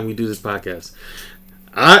fucking time we do this podcast.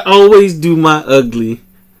 I always do my ugly.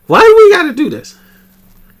 Why do we got to do this?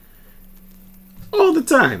 All the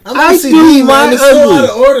time. I do my it's ugly. Still out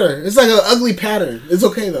of order. It's like an ugly pattern. It's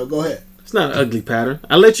okay though. Go ahead. It's not an ugly pattern.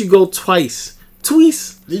 I let you go twice.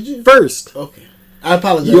 Did you? First. Okay. I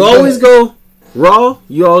apologize. You always go raw.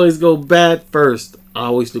 You always go bad first. I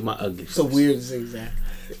always do my ugly first. It's a weird zigzag.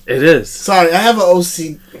 It is. Sorry, I have an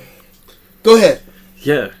OC. Go ahead.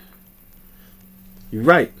 Yeah. You're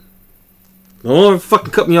right. Don't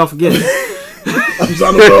fucking cut me off again. I'm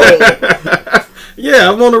on the roll.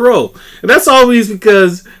 Yeah, I'm on the roll. And that's always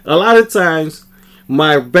because a lot of times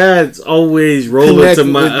my bads always roll into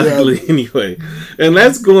my ugly anyway. And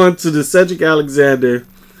that's going to the Cedric Alexander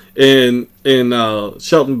and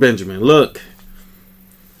Shelton Benjamin. Look,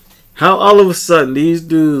 how all of a sudden these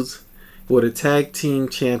dudes were the tag team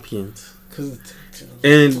champions.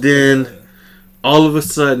 And then all of a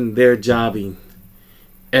sudden they're jobbing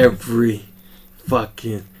every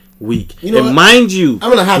fucking week. You know, and what? Mind you,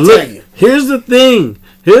 I'm gonna hot tag you. Here's the thing.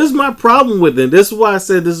 Here's my problem with it. This is why I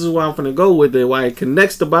said this is why I'm gonna go with it. Why it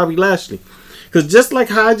connects to Bobby Lashley. Because just like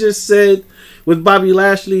how I just said with Bobby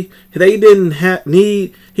Lashley, he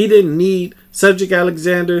didn't need Cedric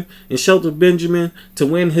Alexander and Shelton Benjamin to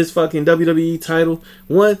win his fucking WWE title.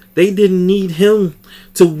 One, they didn't need him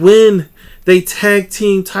to win they tag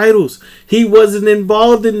team titles. He wasn't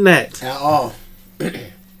involved in that at all.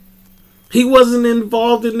 He wasn't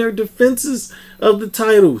involved in their defenses of the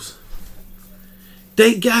titles.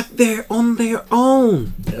 They got there on their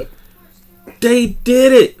own. Yep. They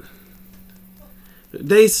did it.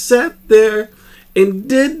 They sat there and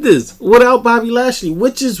did this without Bobby Lashley,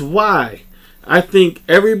 which is why I think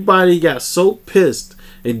everybody got so pissed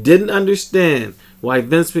and didn't understand why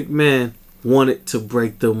Vince McMahon wanted to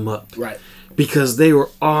break them up. Right. Because they were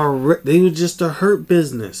just a hurt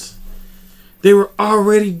business. They were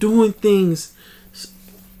already doing things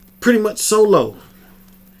pretty much solo.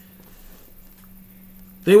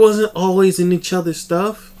 They wasn't always in each other's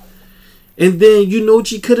stuff. And then you know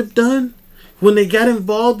what you could have done? When they got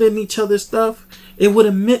involved in each other's stuff, it would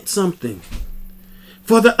have meant something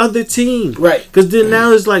for the other team. Right. Because then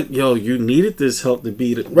now it's like, yo, you needed this help to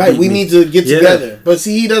beat it. Right, we need to get together. But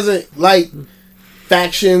see, he doesn't like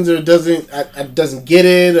factions or doesn't get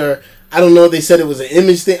it or I don't know. They said it was an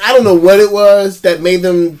image thing. I don't know what it was that made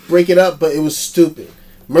them break it up, but it was stupid.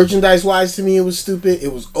 Merchandise-wise, to me, it was stupid.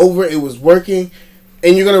 It was over. It was working.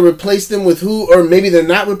 And you're going to replace them with who? Or maybe they're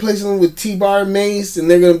not replacing them with T-Bar and Mace, and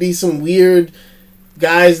they're going to be some weird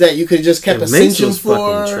guys that you could just kept ascension for.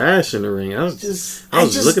 Fucking trash in the ring. I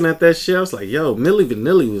was looking at that shit. I was like, yo, Milli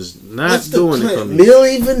Vanilli was not doing it for me.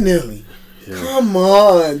 Milli Vanilli. Yeah. Come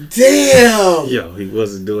on. Damn. Yo, he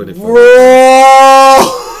wasn't doing it for me. Bro.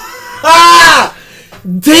 Ah!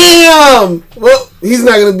 Damn! Well, he's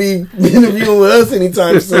not gonna be interviewing with us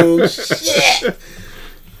anytime soon. Shit!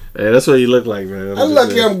 Hey, that's what you look like, man. I'm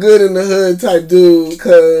lucky I'm good in the hood type dude,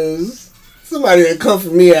 cause somebody that come for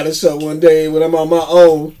me at a show one day when I'm on my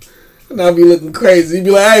own, and I'll be looking crazy. He'd be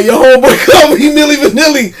like, "Hey, your homeboy come, he Milli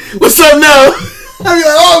Vanilli. What's up now?" I'll be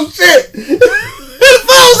like, "Oh shit! Who the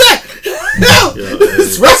fuck was that? No,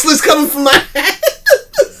 this wrestler's coming from my head."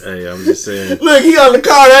 Hey, I'm just saying. Look, he on the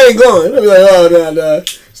card. I ain't going. I'll be like, oh, nah.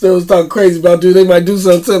 Still was talking crazy about, dude. They might do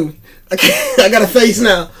something to me. I got a face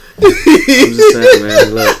now. I'm just saying,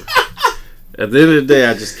 man. Look, at the end of the day,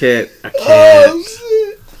 I can't. Oh,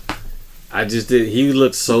 shit. I just did. He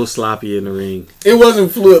looked so sloppy in the ring. It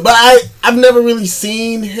wasn't fluid, but I've never really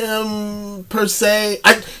seen him per se.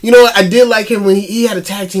 You know what? I did like him when he had a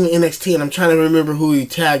tag team in NXT, and I'm trying to remember who he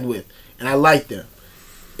tagged with, and I liked them.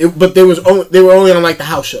 But they were only on like the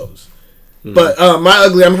house shows. Mm-hmm. But my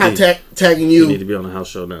ugly, I'm hot tagging you. You need to be on a house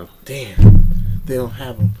show now. Damn, they don't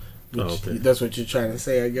have them. Oh, okay. That's what you're trying to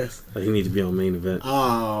say, I guess. Like, he need to be on main event.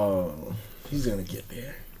 Oh, he's gonna get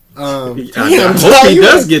there. I hope he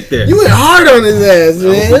does get there. You went hard on his ass,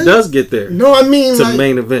 man. I hope he does get there. No, I mean to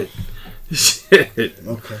main event. Shit.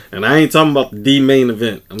 Okay. And I ain't talking about the main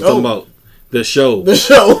event. I'm talking about the show. The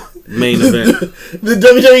show. Main event. The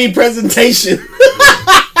WWE presentation.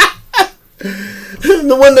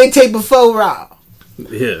 The one they tape before Raw.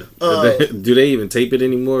 Yeah. Do they even tape it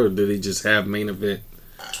anymore, or do they just have main event?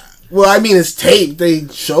 Well, I mean, it's taped. They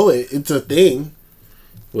show it. It's a thing.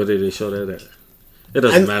 Where did they show that at? It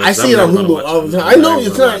doesn't matter. I see it on Hulu all the time. I know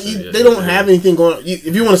it's not. They don't have anything going on.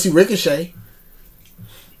 If you want to see Ricochet.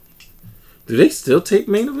 Do they still tape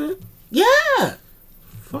main event? Yeah.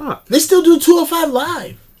 Fuck. They still do 205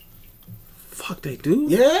 Live. Fuck, they do?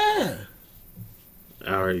 Yeah.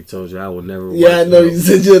 I already told you I will never watch it. Yeah, I know you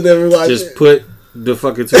said you'll never watch it. Just put the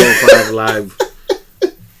fucking 205 Live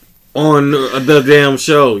on the damn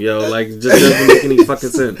show, yo. Like, it just doesn't make any fucking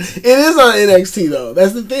sense. It is on NXT, though.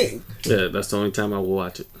 That's the thing. Yeah, that's the only time I will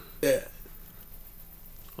watch it. Yeah.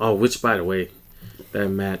 Oh, which, by the way, that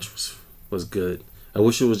match was good. I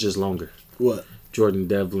wish it was just longer. What? Jordan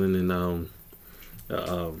Devlin and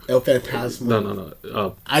El Fantasma.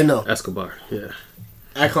 No. I know. Escobar, yeah.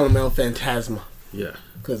 I call him El Fantasma. Yeah.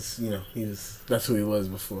 Because, that's who he was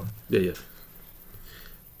before. Yeah.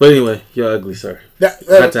 But anyway, you're ugly, sir.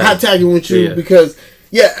 Hot tagging with you because,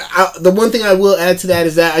 the one thing I will add to that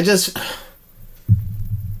is that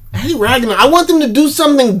I hate ragging on. I want them to do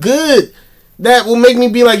something good that will make me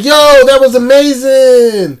be like, yo, that was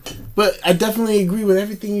amazing. But I definitely agree with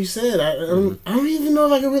everything you said. I don't even know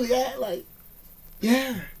if I can really add, like,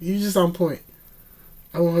 yeah, you're just on point.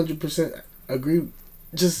 I 100% agree.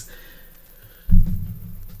 Just...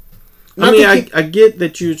 I get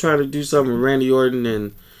that you're trying to do something with Randy Orton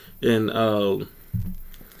and I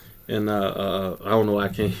don't know why I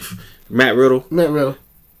can't Matt Riddle.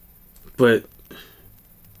 But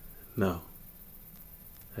no.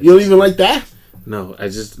 You don't even like that? No,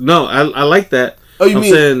 I like that. Oh, I'm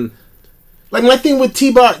saying, like, my thing with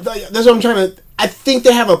T-Bar, that's what I'm trying to... I think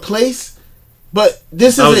they have a place, but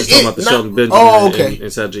this is... I was just talking about the Shelton Benjamin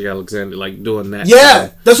and Cedric Alexander, like, doing that.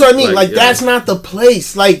 Yeah, that's what I mean. Like, that's not the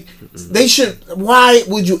place. Like, they should... Why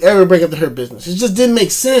would you ever break up the Hurt Business? It just didn't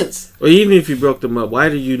make sense. Or even if you broke them up, why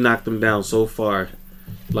did you knock them down so far?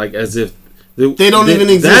 Like, as if... They don't even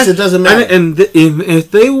exist. It doesn't matter. And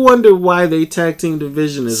if they wonder why they tag team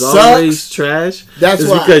division is always trash, that's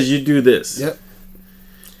why. Because you do this. Yep.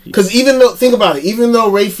 Because think about it, even though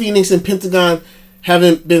Ray Phoenix and Pentagon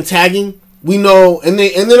haven't been tagging, we know, and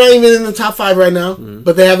they're not even in the top 5 right now,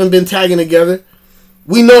 but they haven't been tagging together.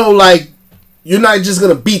 We know, like, you're not just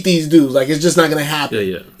gonna beat these dudes. Like, it's just not gonna happen.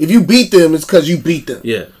 Yeah. If you beat them, it's because you beat them.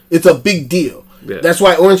 Yeah. It's a big deal. Yeah. That's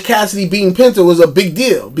why Orange Cassidy beating Penta was a big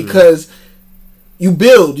deal, because you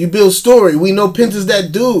build story. We know Penta's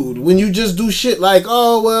that dude. When you just do shit like,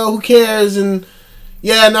 oh, well, who cares? And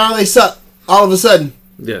now they suck all of a sudden.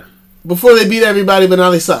 Yeah. Before they beat everybody, but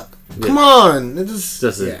now they suck. Yeah. Come on. It just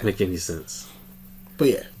doesn't make any sense. But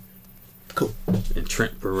yeah. Cool. And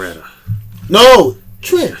Trent Beretta. No!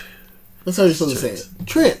 Trent. That's how you're supposed to say it.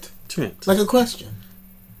 Trent. Trent. Like a question.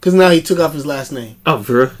 Because now he took off his last name. Oh,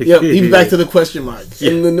 bro. Yep, he's back to the question mark. Yeah.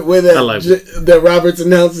 And the way that Roberts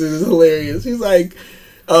announces is hilarious. He's like,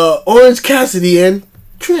 Orange Cassidy and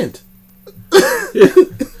Trent. Yeah.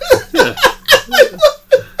 Yeah.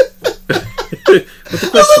 With the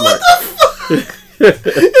question mark.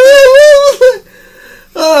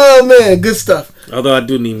 Oh, man. Good stuff. Although I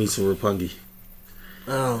do need me some Roppongi.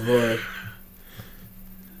 Oh, boy.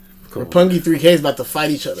 Roppongi 3K is about to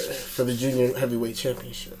fight each other for the junior heavyweight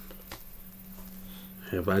championship.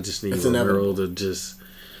 Yeah, but I just need Romero to just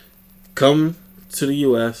come to the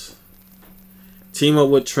U.S., team up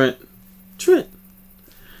with Trent.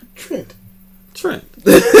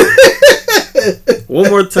 One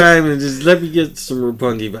more time and just let me get some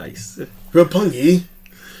Roppongi Vice. Roppongi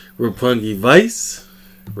Vice.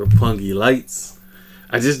 Roppongi Lights.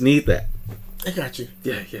 I just need that. I got you.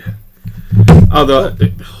 Yeah. Although,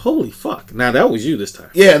 holy fuck. Now that was you this time.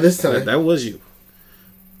 Yeah, this time. That was you.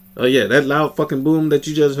 Oh yeah, that loud fucking boom that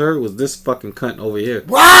you just heard was this fucking cunt over here.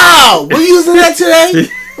 Wow! We're using that today?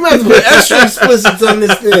 I'm going to have to put extra explicits on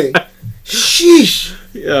this thing. Sheesh.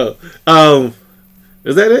 Yo,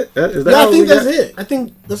 is that it? I think that's it. I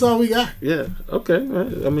think that's all we got. Yeah. Okay.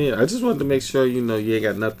 I mean, I just wanted to make sure you ain't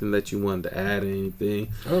got nothing that you wanted to add or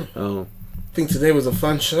anything. I think today was a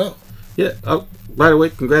fun show. Yeah. Oh, by the way,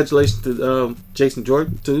 congratulations to Jason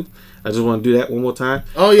Jordan too. I just want to do that one more time.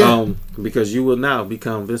 Oh yeah. Because you will now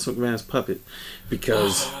become Vince McMahon's puppet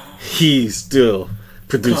because he's still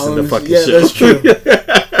producing the fucking show. Yeah, that's true.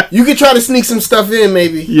 You could try to sneak some stuff in,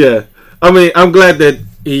 maybe. Yeah. I mean, I'm glad that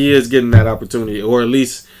he is getting that opportunity, or at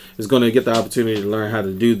least is going to get the opportunity to learn how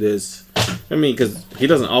to do this. I mean, because he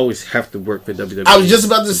doesn't always have to work for WWE. I was just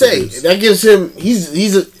about to say that gives him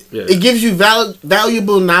it gives you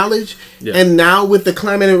valuable knowledge, and now with the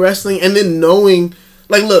climate in wrestling, and then knowing,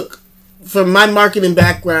 like, look, from my marketing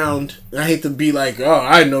background, I hate to be like, oh,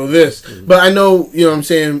 I know this, but I know, you know what I'm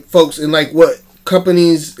saying, folks, and like what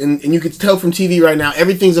companies, and you can tell from TV right now,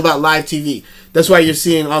 everything's about live TV. That's why you're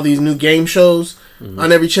seeing all these new game shows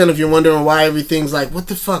on every channel. If you're wondering why everything's like, what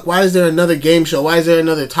the fuck? Why is there another game show? Why is there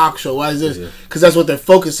another talk show? Why is this? Because that's what they're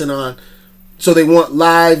focusing on. So they want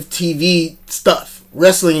live TV stuff,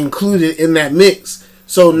 wrestling included in that mix.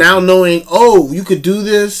 So now knowing, oh, you could do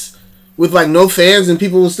this with like no fans and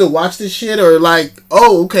people will still watch this shit, or like,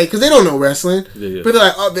 oh, okay, because they don't know wrestling. But they're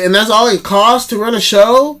like, oh, and that's all it costs to run a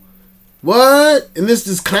show? What? And this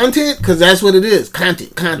is content? Because that's what it is.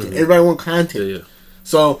 Content. Everybody wants content.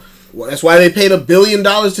 So that's why they paid $1 billion to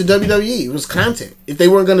WWE. It was content. If they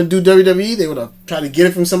weren't going to do WWE, they would have tried to get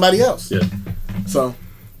it from somebody else. Yeah. So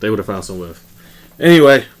they would have found somewhere.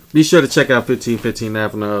 Anyway, be sure to check out 1515 Now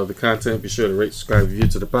for the content. Be sure to rate, subscribe, review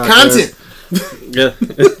to the podcast. Content. Yeah.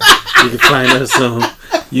 You can find us on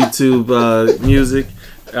YouTube Music.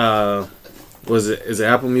 Is it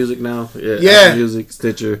Apple Music now? Yeah. Apple Music,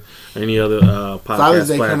 Stitcher, or any other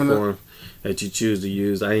podcast platform that you choose to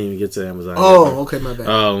use. I didn't even get to Amazon. Oh, okay, my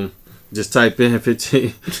bad. Just type in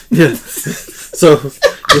 15. Yeah. So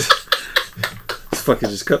this fucking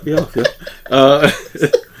just cut me off, yeah.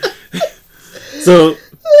 So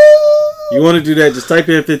you want to do that? Just type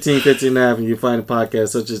in 1515 Nav and you find a podcast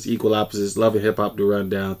such as Equal Opposites, Love and Hip Hop, The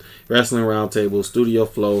Rundown, Wrestling Roundtable, Studio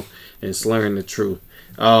Flow, and Slurring the Truth.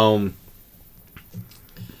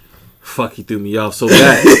 Fuck, he threw me off so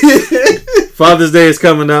bad. Father's Day is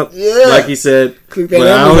coming up, like he said. But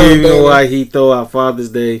I don't even know why he throw out Father's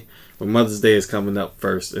Day. But Mother's Day is coming up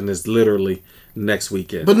first, and it's literally next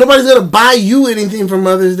weekend. But nobody's gonna buy you anything for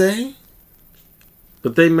Mother's Day.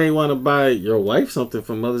 But they may want to buy your wife something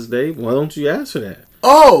for Mother's Day. Why don't you ask for that?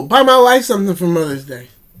 Oh, buy my wife something for Mother's Day.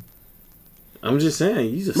 I'm just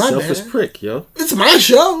saying, you're a selfish prick, yo. It's my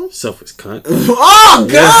show. Selfish cunt. Oh,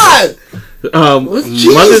 God!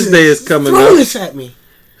 Mother's Day is coming up. Throw this at me.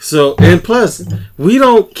 So, and plus, we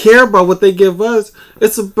don't care about what they give us.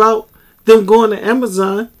 It's about them going to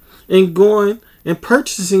Amazon and going and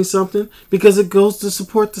purchasing something because it goes to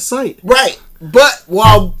support the site. Right. But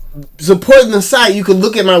while supporting the site, you can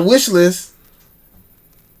look at my wish list.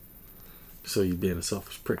 So you being a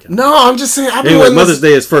selfish prick. No, I'm just saying. Anyway, Mother's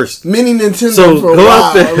Day is first. Mini Nintendo so for a go while.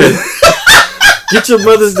 out there. Get your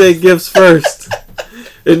Mother's Day gifts first.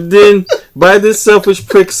 And then buy this selfish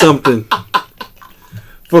prick something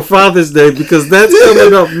for Father's Day because that's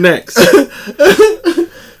coming up next.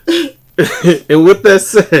 And with that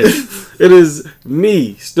said, it is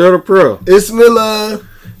me, Sterldapearl. ItzMilla.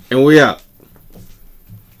 And we out.